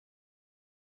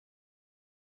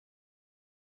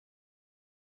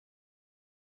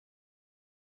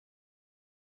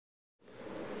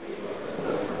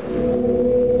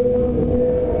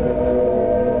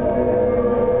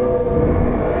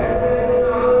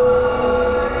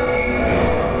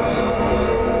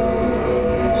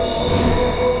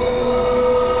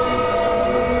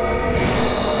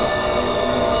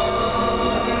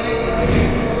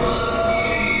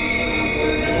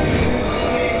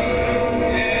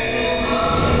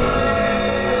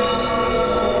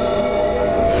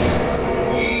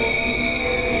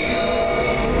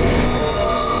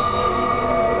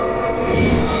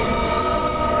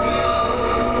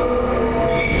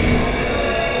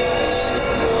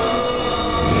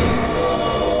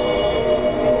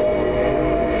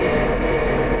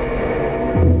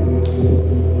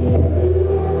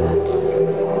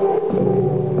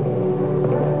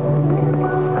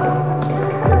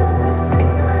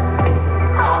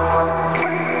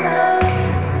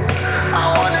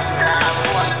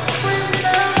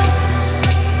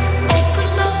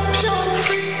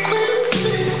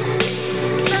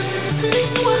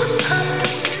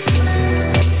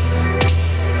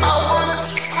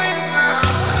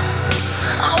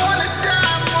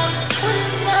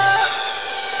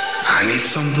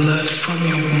some blood from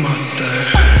your mother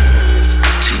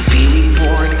to be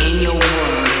reborn in your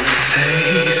world.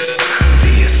 Taste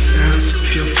the essence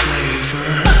of your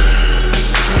flavor.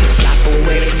 One slap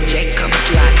away from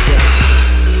Jacob's ladder.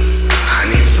 I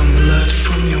need some blood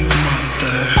from your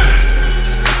mother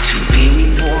to be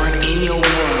reborn in your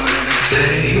world.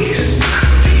 Taste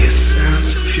the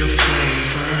essence of your flavor.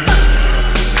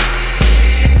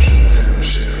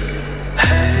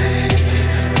 Hey,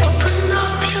 open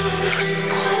up your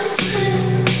frequency.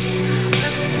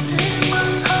 Let me see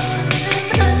what's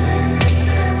happening.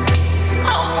 I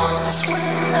wanna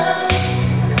swim now.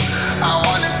 I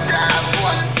wanna dive,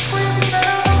 wanna swim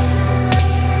now.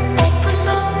 Open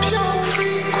up your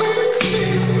frequency.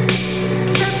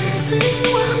 Let me see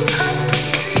what's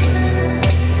happening.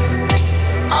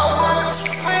 I wanna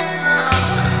swim now.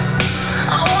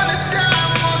 I wanna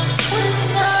dive, wanna swim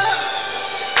now.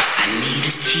 I need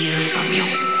a tear from you.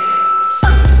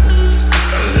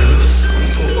 A little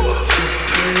sample of your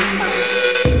pain.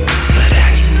 But I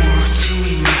need more to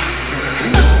remember.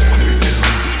 Walk me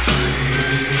down the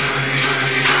flame.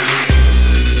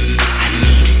 I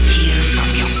need a tear from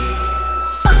you.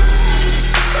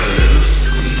 A little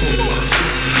sample of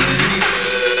your pain.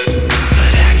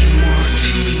 But I need more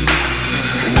to remember.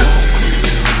 Walk me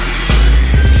down the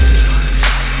flame.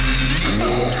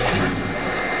 Walk me.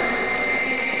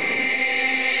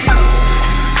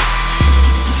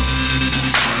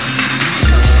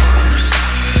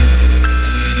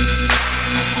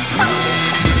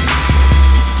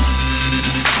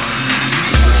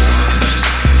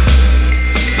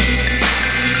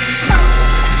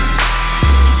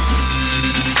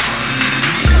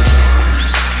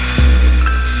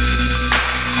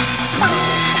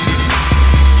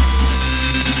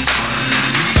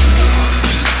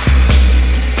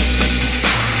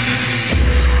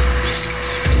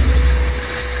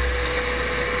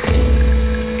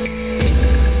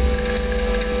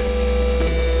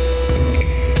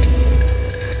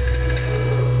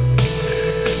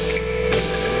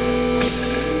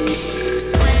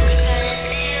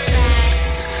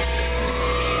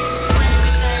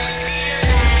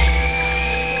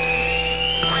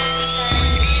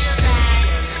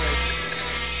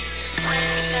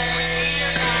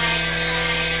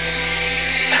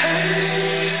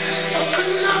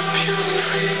 Open up your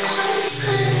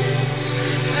frequency.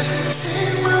 Let me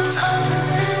see what's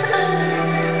happening.